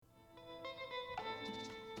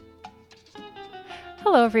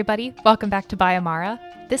Hello, everybody. Welcome back to By Amara.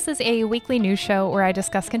 This is a weekly news show where I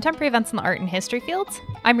discuss contemporary events in the art and history fields.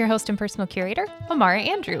 I'm your host and personal curator, Amara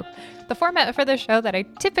Andrew. The format for this show that I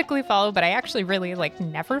typically follow, but I actually really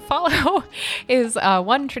never follow, is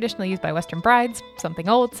one traditionally used by Western brides, something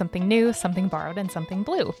old, something new, something borrowed, and something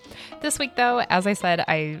blue. This week, though, as I said,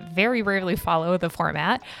 I very rarely follow the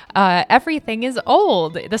format. Everything is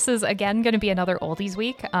old. This is, again, going to be another oldies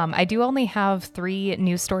week. I do only have 3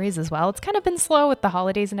 news stories as well. It's kind of been slow with the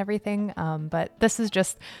holidays and everything, but this is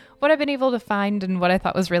just what I've been able to find and what I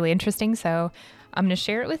thought was really interesting, so I'm going to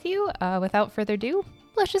share it with you. Without further ado,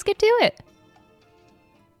 let's just get to it.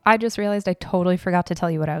 I just realized I totally forgot to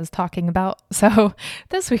tell you what I was talking about. So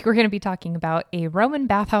this week we're going to be talking about a Roman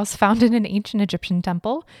bathhouse found in an ancient Egyptian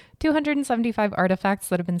temple, 275 artifacts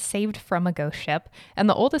that have been saved from a ghost ship, and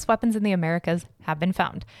the oldest weapons in the Americas have been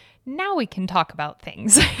found. Now we can talk about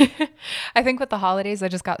things. I think with the holidays, I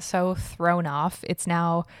just got so thrown off. It's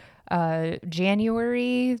now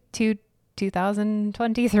January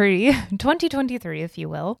 2023, if you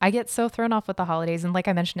will. I get so thrown off with the holidays. And like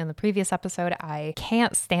I mentioned in the previous episode, I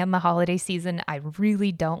can't stand the holiday season. I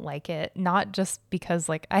really don't like it. Not just because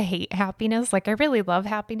I hate happiness. I really love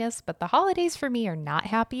happiness, but the holidays for me are not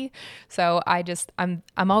happy. So I'm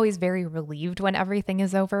always very relieved when everything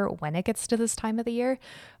is over, when it gets to this time of the year.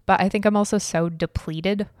 But I think I'm also so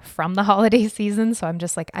depleted from the holiday season. So I'm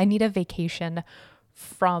just I need a vacation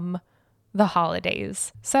from the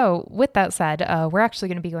holidays. So with that said, we're actually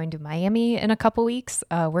going to be going to Miami in a couple weeks.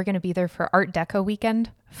 We're going to be there for Art Deco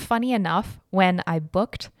weekend. Funny enough, when I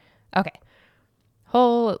booked,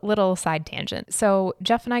 whole little side tangent. So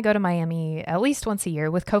Jeff and I go to Miami at least once a year.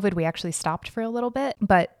 With COVID, we actually stopped for a little bit,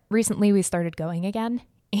 but recently we started going again.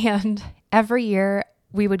 And every year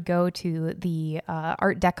we would go to the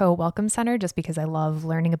Art Deco Welcome Center just because I love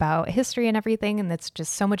learning about history and everything. And it's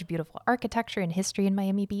just so much beautiful architecture and history in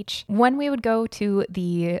Miami Beach. When we would go to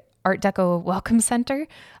the Art Deco Welcome Center,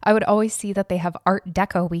 I would always see that they have Art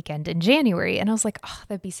Deco weekend in January. And I was like, oh,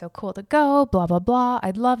 that'd be so cool to go, blah, blah, blah.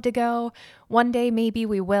 I'd love to go. One day, maybe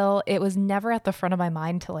we will. It was never at the front of my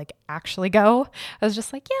mind to actually go. I was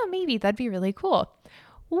just yeah, maybe that'd be really cool.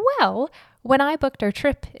 Well, when I booked our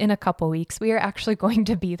trip in a couple weeks, we are actually going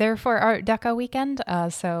to be there for Art Deco weekend.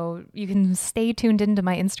 So you can stay tuned into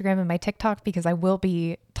my Instagram and my TikTok because I will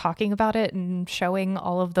be talking about it and showing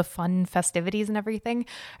all of the fun festivities and everything.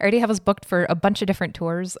 I already have us booked for a bunch of different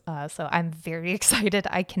tours. So I'm very excited.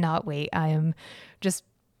 I cannot wait. I am just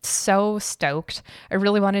so stoked. I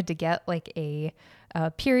really wanted to get a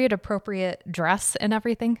period appropriate dress and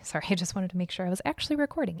everything. Sorry, I just wanted to make sure I was actually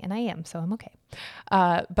recording, and I am, so I'm okay.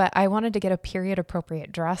 But I wanted to get a period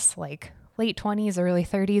appropriate dress, late 20s, early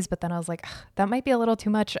 30s, but then I was that might be a little too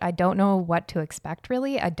much. I don't know what to expect,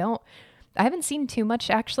 really. I haven't seen too much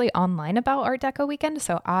actually online about Art Deco weekend,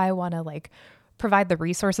 so I want to provide the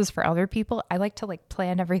resources for other people. I like to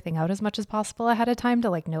plan everything out as much as possible ahead of time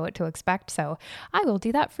to know what to expect. So I will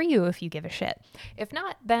do that for you if you give a shit. If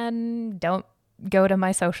not, then don't go to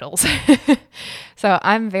my socials. So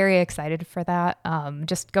I'm very excited for that.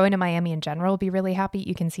 Just going to Miami in general will be really happy.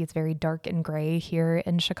 You can see it's very dark and gray here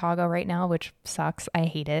in Chicago right now, which sucks. I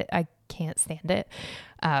hate it. I can't stand it.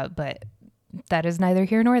 But that is neither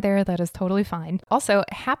here nor there. That is totally fine. Also,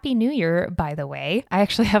 Happy New Year, by the way. I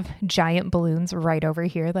actually have giant balloons right over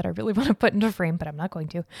here that I really want to put into frame, but I'm not going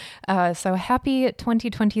to. So happy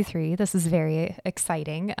 2023. This is very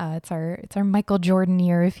exciting. It's our Michael Jordan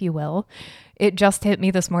year, if you will. It just hit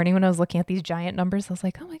me this morning when I was looking at these giant numbers. I was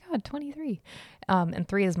like, oh my God, 23. And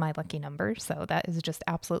 3 is my lucky number. So that is just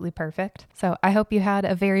absolutely perfect. So I hope you had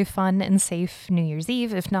a very fun and safe New Year's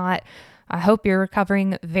Eve. If not, I hope you're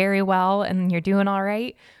recovering very well and you're doing all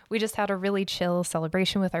right. We just had a really chill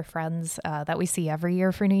celebration with our friends that we see every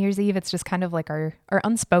year for New Year's Eve. It's just kind of our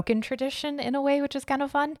unspoken tradition in a way, which is kind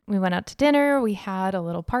of fun. We went out to dinner. We had a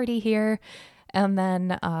little party here. And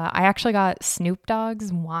then I actually got Snoop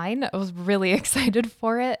Dogg's wine. I was really excited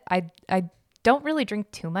for it. I don't really drink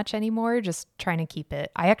too much anymore, just trying to keep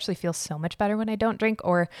it. I actually feel so much better when I don't drink,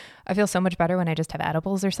 or I feel so much better when I just have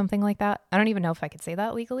edibles or something like that. I don't even know if I could say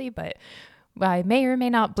that legally, but I may or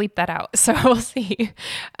may not bleep that out. So we'll see.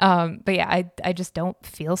 But yeah, I just don't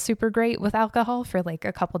feel super great with alcohol for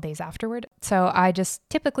a couple days afterward. So I just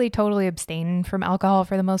typically totally abstain from alcohol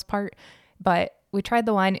for the most part. But we tried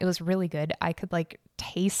the wine. It was really good. I could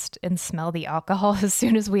taste and smell the alcohol as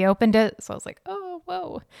soon as we opened it. So I was like, oh,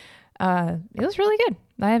 whoa. It was really good.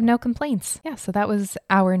 I have no complaints. Yeah, so that was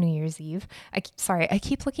our New Year's Eve. I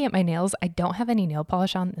keep looking at my nails. I don't have any nail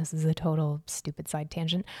polish on. This is a total stupid side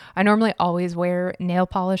tangent. I normally always wear nail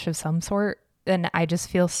polish of some sort and I just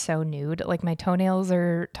feel so nude. Like my toenails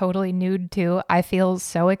are totally nude too. I feel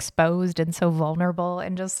so exposed and so vulnerable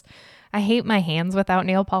and just I hate my hands without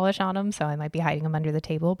nail polish on them, so I might be hiding them under the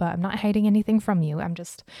table, but I'm not hiding anything from you.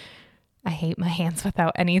 I hate my hands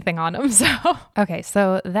without anything on them. So, okay,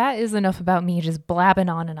 so that is enough about me just blabbing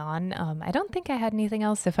on and on. I don't think I had anything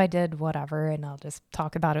else. If I did, whatever, and I'll just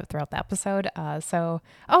talk about it throughout the episode.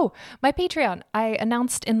 My Patreon. I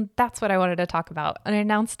announced, and that's what I wanted to talk about. I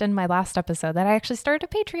announced in my last episode that I actually started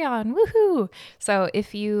a Patreon. Woohoo! So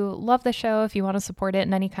if you love the show, if you want to support it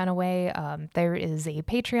in any kind of way, there is a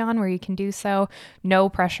Patreon where you can do so. No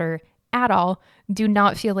pressure at all. Do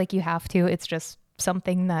not feel like you have to. It's just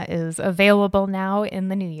something that is available now in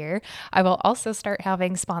the new year. I will also start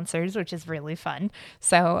having sponsors, which is really fun.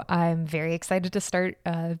 So I'm very excited to start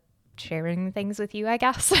sharing things with you, I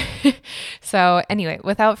guess. So anyway,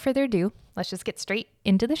 without further ado, let's just get straight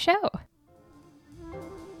into the show.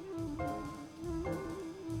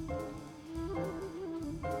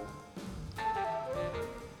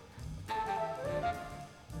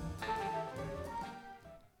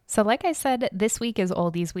 So like I said, this week is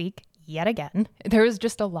Oldies Week. Yet again, there was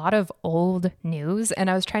just a lot of old news, and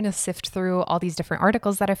I was trying to sift through all these different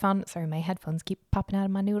articles that I found. Sorry, my headphones keep popping out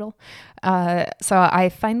of my noodle. So I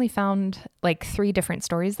finally found like 3 different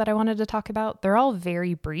stories that I wanted to talk about. They're all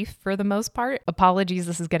very brief for the most part. Apologies,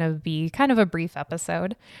 this is going to be kind of a brief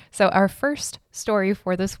episode. So our first story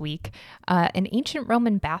for this week, an ancient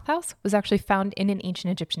Roman bathhouse was actually found in an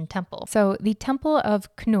ancient Egyptian temple. So the Temple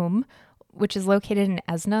of Khnum, which is located in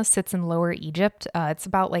Esna, sits in Lower Egypt. It's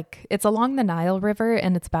along the Nile River,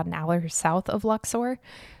 and it's about an hour south of Luxor.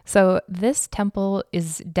 So this temple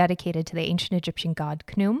is dedicated to the ancient Egyptian god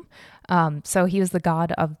Khnum. So he was the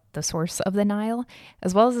god of the source of the Nile,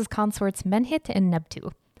 as well as his consorts Menhit and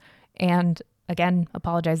Nebtu. And again,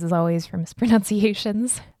 apologize as always for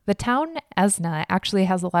mispronunciations. The town Esna actually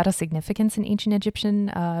has a lot of significance in ancient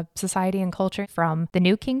Egyptian society and culture, from the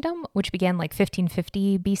New Kingdom, which began like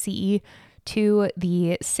 1550 BCE, to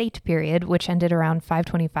the Sate period, which ended around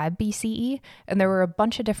 525 BCE. And there were a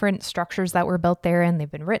bunch of different structures that were built there, and they've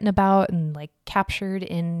been written about and like captured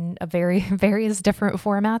in various different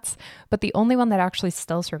formats. But the only one that actually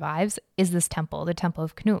still survives is this temple, the Temple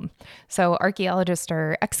of Khnum. So archaeologists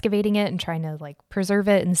are excavating it and trying to like preserve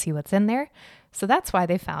it and see what's in there. So that's why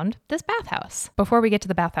they found this bathhouse. Before we get to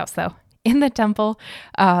the bathhouse though, in the temple,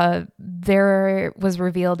 there was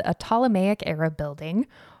revealed a Ptolemaic era building,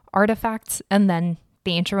 artifacts, and then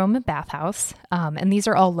the ancient Roman bathhouse. And these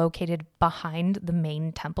are all located behind the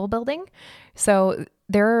main temple building. So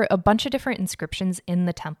there are a bunch of different inscriptions in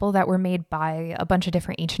the temple that were made by a bunch of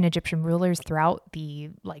different ancient Egyptian rulers throughout the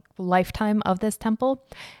lifetime of this temple.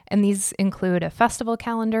 And these include a festival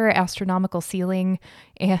calendar, astronomical ceiling,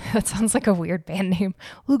 and that sounds like a weird band name.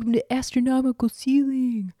 Welcome to Astronomical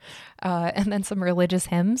Ceiling. And then some religious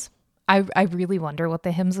hymns. I really wonder what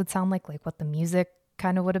the hymns would sound like what the music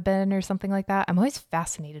kind of would have been or something like that. I'm always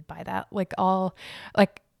fascinated by that.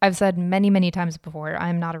 I've said many, many times before,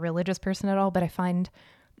 I'm not a religious person at all, but I find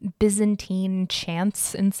Byzantine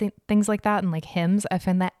chants and things like that and like hymns, I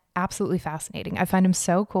find that absolutely fascinating. I find them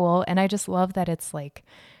so cool. And I just love that it's like,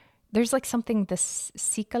 there's like something, this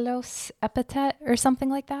Sikalos epithet or something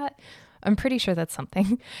like that. I'm pretty sure that's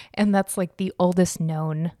something. And that's like the oldest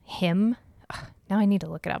known hymn. Now I need to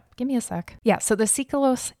look it up. Give me a sec. Yeah, so the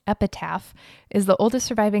Sikalos epitaph is the oldest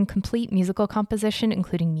surviving complete musical composition,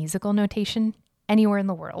 including musical notation, anywhere in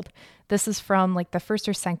the world. This is from like the 1st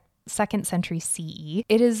or 2nd century CE.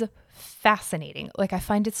 It is fascinating. I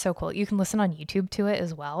find it so cool. You can listen on YouTube to it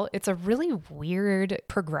as well. It's a really weird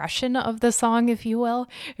progression of the song, if you will.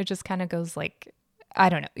 It just kind of goes I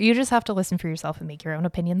don't know. You just have to listen for yourself and make your own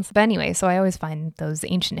opinions. But anyway, so I always find those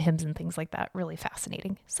ancient hymns and things like that really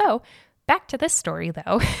fascinating. So back to this story,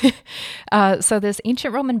 though. So this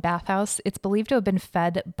ancient Roman bathhouse, it's believed to have been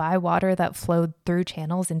fed by water that flowed through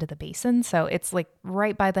channels into the basin. So it's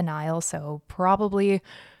right by the Nile. So probably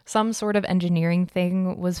some sort of engineering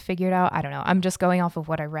thing was figured out. I don't know. I'm just going off of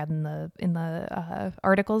what I read in the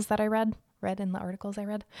articles that I read.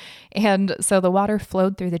 And so the water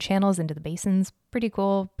flowed through the channels into the basins. Pretty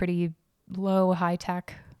cool, pretty low, high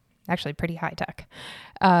tech. Actually pretty high tech.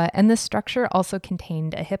 And this structure also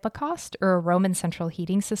contained a hypocaust, or a Roman central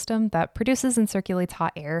heating system that produces and circulates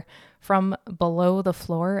hot air from below the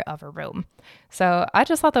floor of a room. So I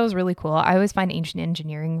just thought that was really cool. I always find ancient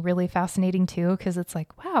engineering really fascinating too, because it's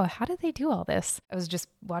like, wow, how did they do all this? I was just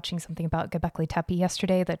watching something about Göbekli Tepe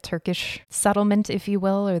yesterday, the Turkish settlement, if you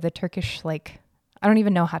will, or the Turkish, I don't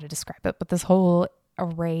even know how to describe it, but this whole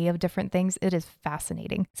array of different things. It is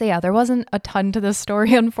fascinating. So yeah, there wasn't a ton to this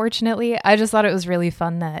story, unfortunately. I just thought it was really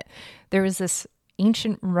fun that there was this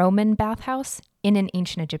ancient Roman bathhouse in an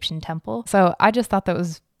ancient Egyptian temple. So I just thought that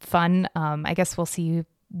was fun. I guess we'll see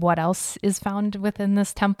what else is found within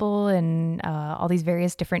this temple and all these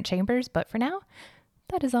various different chambers. But for now,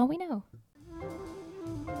 that is all we know.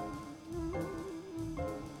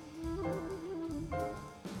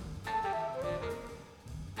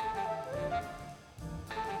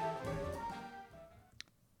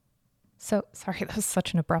 So, sorry, that was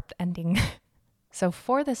such an abrupt ending. So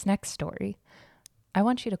for this next story, I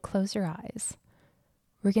want you to close your eyes.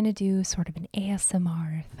 We're going to do sort of an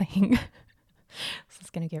ASMR thing. This is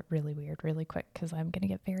going to get really weird really quick because I'm going to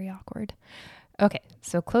get very awkward. Okay,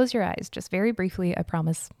 so close your eyes just very briefly. I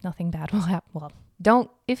promise nothing bad will happen.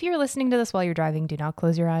 Well, if you're listening to this while you're driving, do not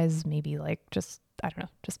close your eyes. Maybe just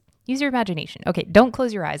use your imagination. Okay, don't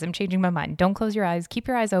close your eyes. I'm changing my mind. Don't close your eyes. Keep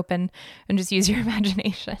your eyes open and just use your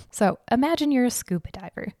imagination. So imagine you're a scuba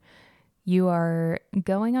diver. You are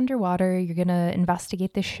going underwater. You're going to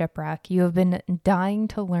investigate this shipwreck. You have been dying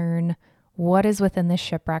to learn what is within this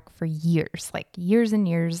shipwreck for years, like years and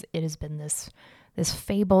years. It has been this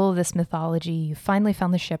fable, this mythology. You finally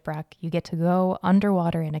found the shipwreck. You get to go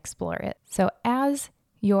underwater and explore it. So as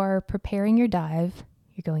you're preparing your dive,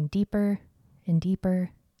 you're going deeper and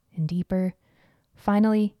deeper and deeper.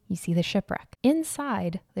 Finally, you see the shipwreck.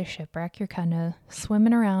 Inside the shipwreck, you're kind of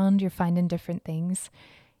swimming around. You're finding different things.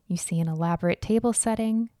 You see an elaborate table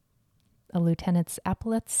setting, a lieutenant's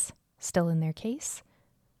epaulets still in their case,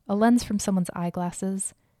 a lens from someone's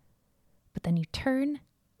eyeglasses. But then you turn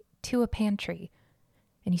to a pantry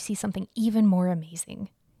and you see something even more amazing.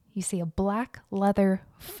 You see a black leather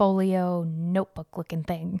folio notebook looking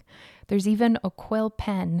thing. There's even a quill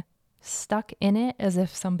pen stuck in it as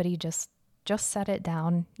if somebody just set it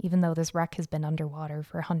down, even though this wreck has been underwater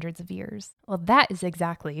for hundreds of years. Well, that is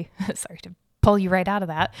exactly, sorry to pull you right out of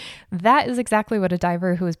that. That is exactly what a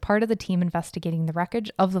diver who is part of the team investigating the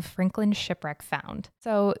wreckage of the Franklin shipwreck found.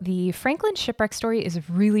 So the Franklin shipwreck story is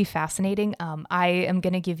really fascinating. I am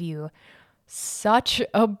going to give you such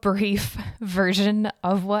a brief version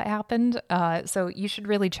of what happened. So you should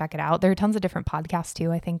really check it out. There are tons of different podcasts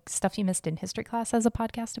too. I think Stuff You Missed in History Class has a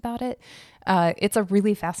podcast about it. It's a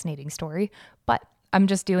really fascinating story, but I'm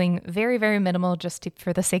just doing very, very minimal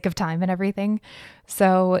for the sake of time and everything.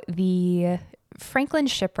 So the Franklin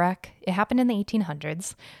shipwreck, it happened in the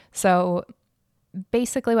 1800s. So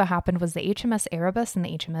basically what happened was the HMS Erebus and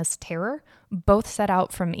the HMS Terror both set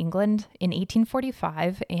out from England in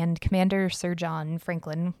 1845, and Commander Sir John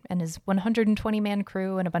Franklin and his 120-man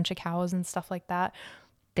crew and a bunch of cows and stuff like that,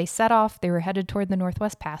 they set off. They were headed toward the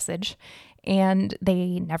Northwest Passage, and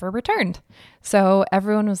they never returned. So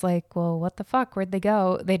everyone was like, well, what the fuck? Where'd they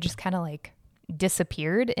go? They just kind of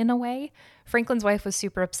disappeared in a way. Franklin's wife was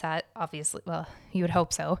super upset, obviously. Well, you would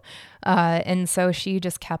hope so. And so she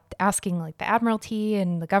just kept asking the Admiralty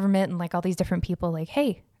and the government and all these different people,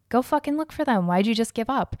 hey, go fucking look for them. Why'd you just give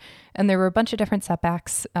up? And there were a bunch of different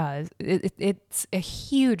setbacks. It's a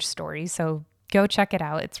huge story, so go check it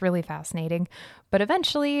out. It's really fascinating. But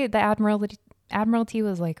eventually the Admiralty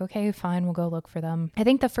was like, okay, fine, we'll go look for them. I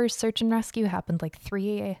think the first search and rescue happened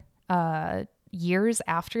 3 years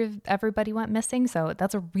after everybody went missing. So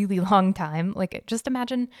that's a really long time. Just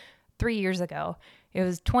imagine 3 years ago. It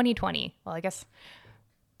was 2020. Well, I guess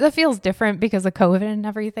that feels different because of COVID and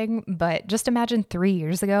everything, but just imagine 3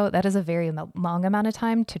 years ago. That is a very long amount of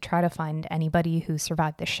time to try to find anybody who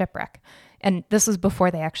survived the shipwreck. And this was before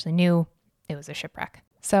they actually knew it was a shipwreck.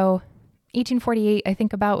 So 1848, I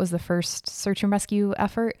think about, was the first search and rescue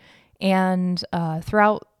effort. And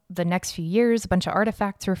throughout the next few years, a bunch of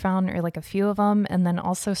artifacts were found, or a few of them, and then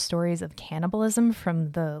also stories of cannibalism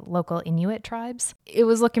from the local Inuit tribes. It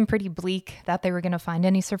was looking pretty bleak that they were going to find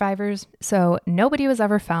any survivors. So nobody was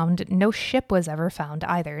ever found. No ship was ever found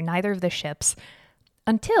either, neither of the ships,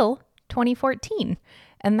 until 2014.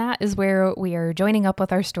 And that is where we are joining up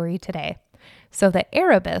with our story today. So the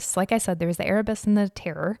Erebus, like I said, there was the Erebus and the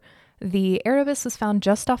Terror. The Erebus was found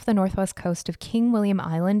just off the northwest coast of King William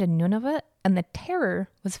Island in Nunavut, and the Terror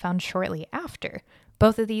was found shortly after.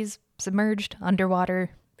 Both of these submerged, underwater,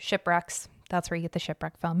 shipwrecks. That's where you get the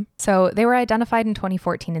shipwreck from. So they were identified in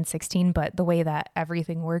 2014 and 16, but the way that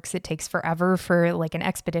everything works, it takes forever for an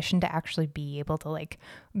expedition to actually be able to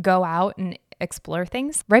go out and explore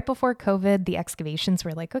things. Right before COVID, the excavations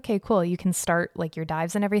were okay, cool, you can start your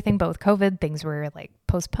dives and everything. But with COVID, things were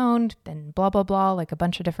postponed and blah, blah, blah, a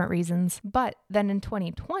bunch of different reasons. But then in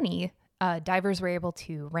 2020, divers were able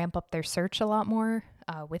to ramp up their search a lot more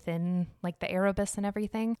within like the Erebus and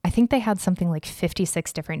everything. I think they had something like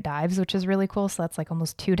 56 different dives, which is really cool. So that's like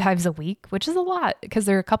almost 2 dives a week, which is a lot because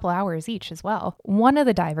they're a couple hours each as well. One of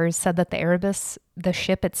the divers said that the Erebus, the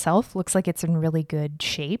ship itself, looks like it's in really good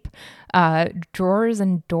shape. Drawers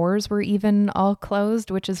and doors were even all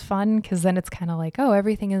closed, which is fun because then it's kind of like, oh,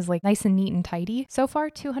 everything is like nice and neat and tidy. So far,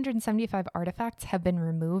 275 artifacts have been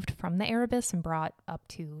removed from the Erebus and brought up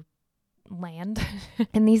to land.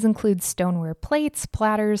 And these include stoneware plates,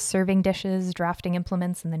 platters, serving dishes, drafting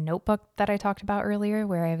implements, and the notebook that I talked about earlier,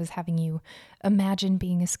 where I was having you imagine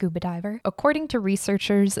being a scuba diver. According to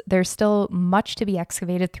researchers, there's still much to be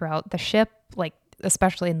excavated throughout the ship, like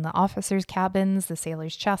especially in the officers' cabins, the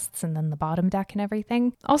sailors' chests, and then the bottom deck and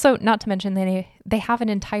everything. Also, not to mention they have an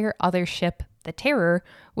entire other ship, the Terror,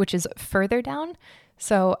 which is further down.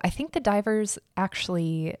 So I think the divers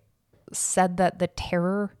actually said that the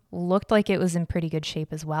Terror looked like it was in pretty good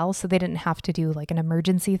shape as well. So they didn't have to do like an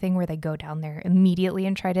emergency thing where they go down there immediately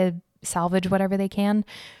and try to salvage whatever they can.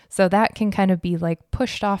 So that can kind of be like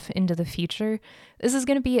pushed off into the future. This is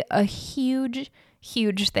going to be a huge,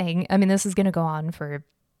 huge thing. I mean, this is going to go on for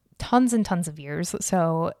tons and tons of years.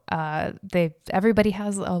 So everybody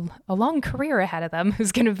has a long career ahead of them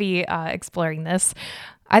who's going to be exploring this.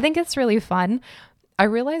 I think it's really fun. I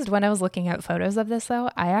realized when I was looking at photos of this, though,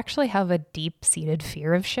 I actually have a deep-seated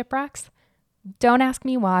fear of shipwrecks. Don't ask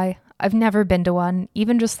me why. I've never been to one.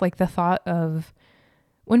 Even just like the thought of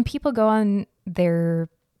when people go on their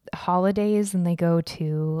holidays and they go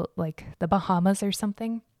to like the Bahamas or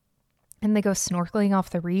something, and they go snorkeling off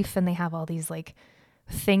the reef and they have all these like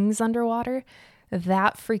things underwater,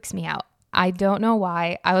 that freaks me out. I don't know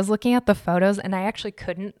why. I was looking at the photos and I actually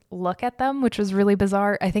couldn't look at them, which was really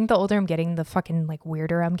bizarre. I think the older I'm getting, the fucking like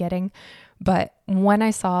weirder I'm getting. But when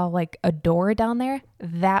I saw like a door down there,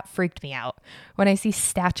 that freaked me out. When I see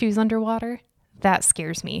statues underwater, that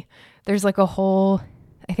scares me. There's like a whole,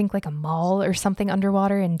 I think like a mall or something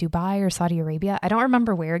underwater in Dubai or Saudi Arabia. I don't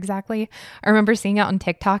remember where exactly. I remember seeing it on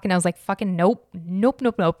TikTok and I was like, fucking nope.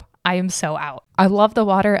 I am so out. I love the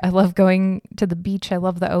water. I love going to the beach. I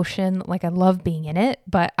love the ocean. Like I love being in it,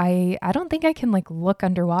 but I don't think I can like look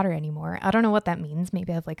underwater anymore. I don't know what that means.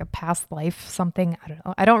 Maybe I have like a past life, something. I don't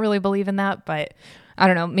know. I don't really believe in that, but I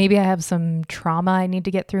don't know. Maybe I have some trauma I need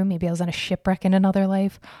to get through. Maybe I was on a shipwreck in another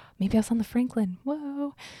life. Maybe I was on the Franklin.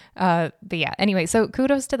 Whoa. But yeah, anyway, so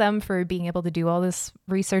kudos to them for being able to do all this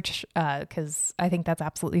research because I think that's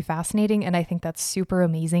absolutely fascinating and I think that's super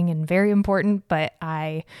amazing and very important, but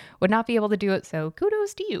I would not be able to do it. So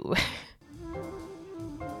kudos to you.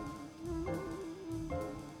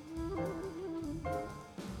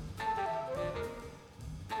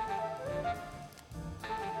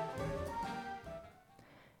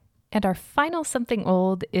 And our final something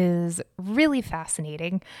old is really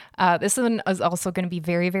fascinating. This one is also going to be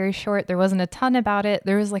very, very short. There wasn't a ton about it.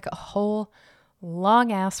 There was like a whole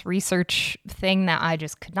long ass research thing that I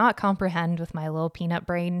just could not comprehend with my little peanut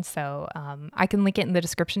brain. So I can link it in the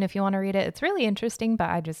description if you want to read it. It's really interesting, but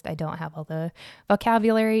I don't have all the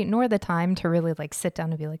vocabulary nor the time to really like sit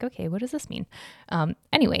down and be like, okay, what does this mean?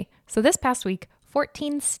 Anyway, so this past week,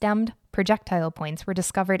 14 stemmed projectile points were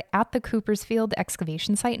discovered at the Coopersfield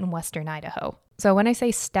excavation site in western Idaho. So when I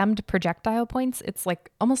say stemmed projectile points, it's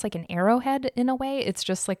like almost like an arrowhead in a way. It's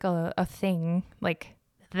just like a thing like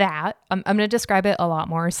that. I'm going to describe it a lot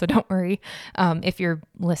more, so don't worry. If you're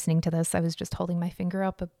listening to this, I was just holding my finger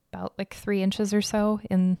up about like 3 inches or so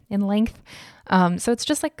in length. So it's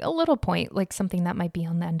just like a little point, like something that might be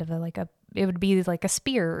on the end of it would be like a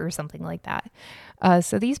spear or something like that.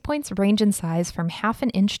 So these points range in size from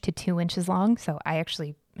 1/2 inch to 2 inches long. So I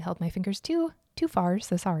actually held my fingers too far,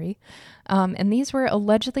 so sorry. And these were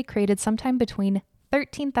allegedly created sometime between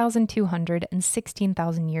 13,200 and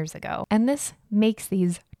 16,000 years ago. And this makes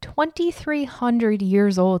these 2,300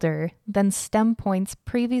 years older than stem points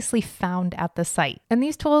previously found at the site. And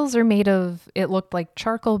these tools are made of, it looked like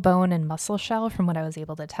charcoal bone and mussel shell from what I was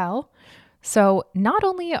able to tell. So not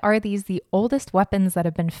only are these the oldest weapons that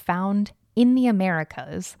have been found in the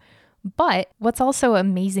Americas, but what's also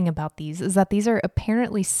amazing about these is that these are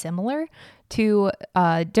apparently similar to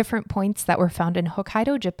different points that were found in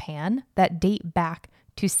Hokkaido, Japan that date back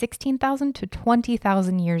to 16,000 to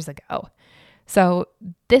 20,000 years ago. So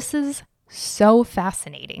this is so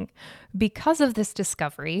fascinating. Because of this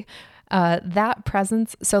discovery, the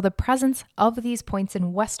presence of these points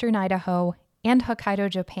in western Idaho and Hokkaido,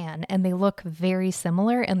 Japan, and they look very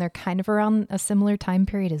similar and they're kind of around a similar time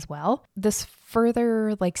period as well. This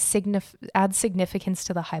further adds significance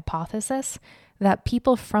to the hypothesis that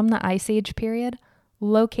people from the Ice Age period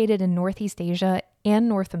located in Northeast Asia and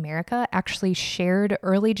North America actually shared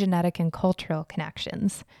early genetic and cultural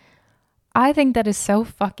connections. I think that is so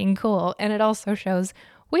fucking cool. And it also shows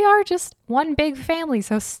we are just one big family,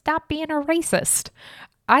 so stop being a racist.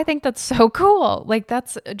 I think that's so cool. Like,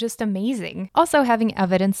 that's just amazing. Also, having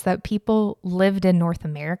evidence that people lived in North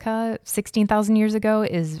America 16,000 years ago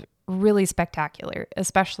is really spectacular,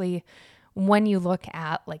 especially when you look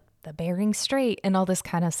at like the Bering Strait and all this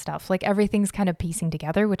kind of stuff. Like, everything's kind of piecing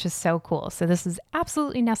together, which is so cool. So this is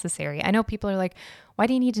absolutely necessary. I know people are like, why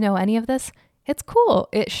do you need to know any of this? It's cool.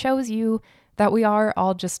 It shows you that we are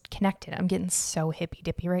all just connected. I'm getting so hippy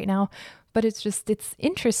dippy right now, but it's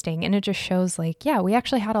interesting. And it just shows like, yeah, we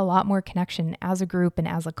actually had a lot more connection as a group and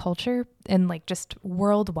as a culture and like just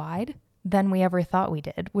worldwide than we ever thought we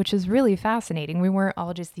did, which is really fascinating. We weren't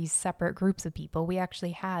all just these separate groups of people. We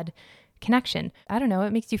actually had connection. I don't know,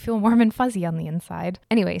 it makes you feel warm and fuzzy on the inside.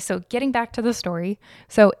 Anyway, so getting back to the story.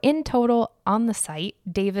 So in total on the site,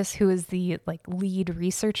 Davis, who is the like lead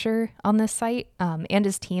researcher on this site, and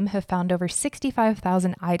his team have found over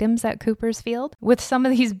 65,000 items at Cooper's Field, with some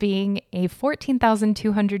of these being a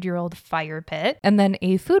 14,200-year-old fire pit and then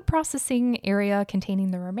a food processing area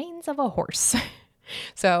containing the remains of a horse.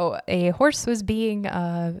 So a horse was being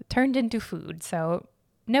turned into food. So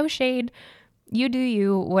no shade. You do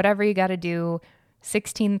you, whatever you got to do.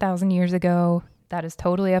 16,000 years ago, that is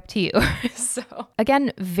totally up to you. So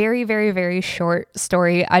again, very, very, very short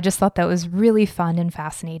story. I just thought that was really fun and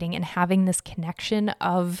fascinating, and having this connection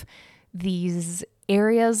of these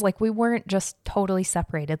areas, like we weren't just totally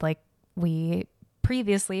separated like we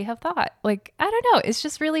previously have thought. Like, I don't know, it's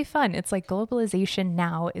just really fun. It's like globalization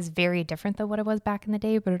now is very different than what it was back in the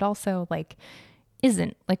day, but it also like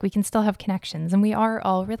isn't. Like, we can still have connections and we are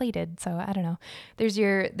all related. So I don't know. There's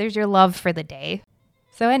your love for the day.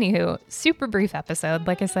 So anywho, super brief episode.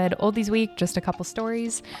 Like I said, oldies week, just a couple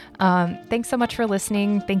stories. Thanks so much for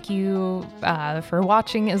listening. Thank you for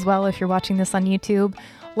watching as well. If you're watching this on YouTube,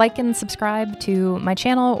 like and subscribe to my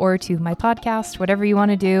channel or to my podcast, whatever you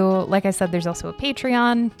want to do. Like I said, there's also a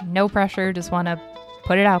Patreon. No pressure. Just want to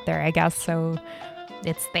put it out there, I guess. So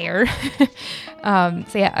it's there.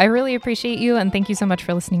 So yeah, I really appreciate you, and thank you so much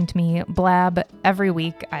for listening to me blab every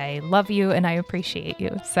week. I love you and I appreciate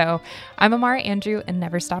you. So I'm Amara Andrew, and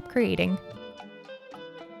never stop creating.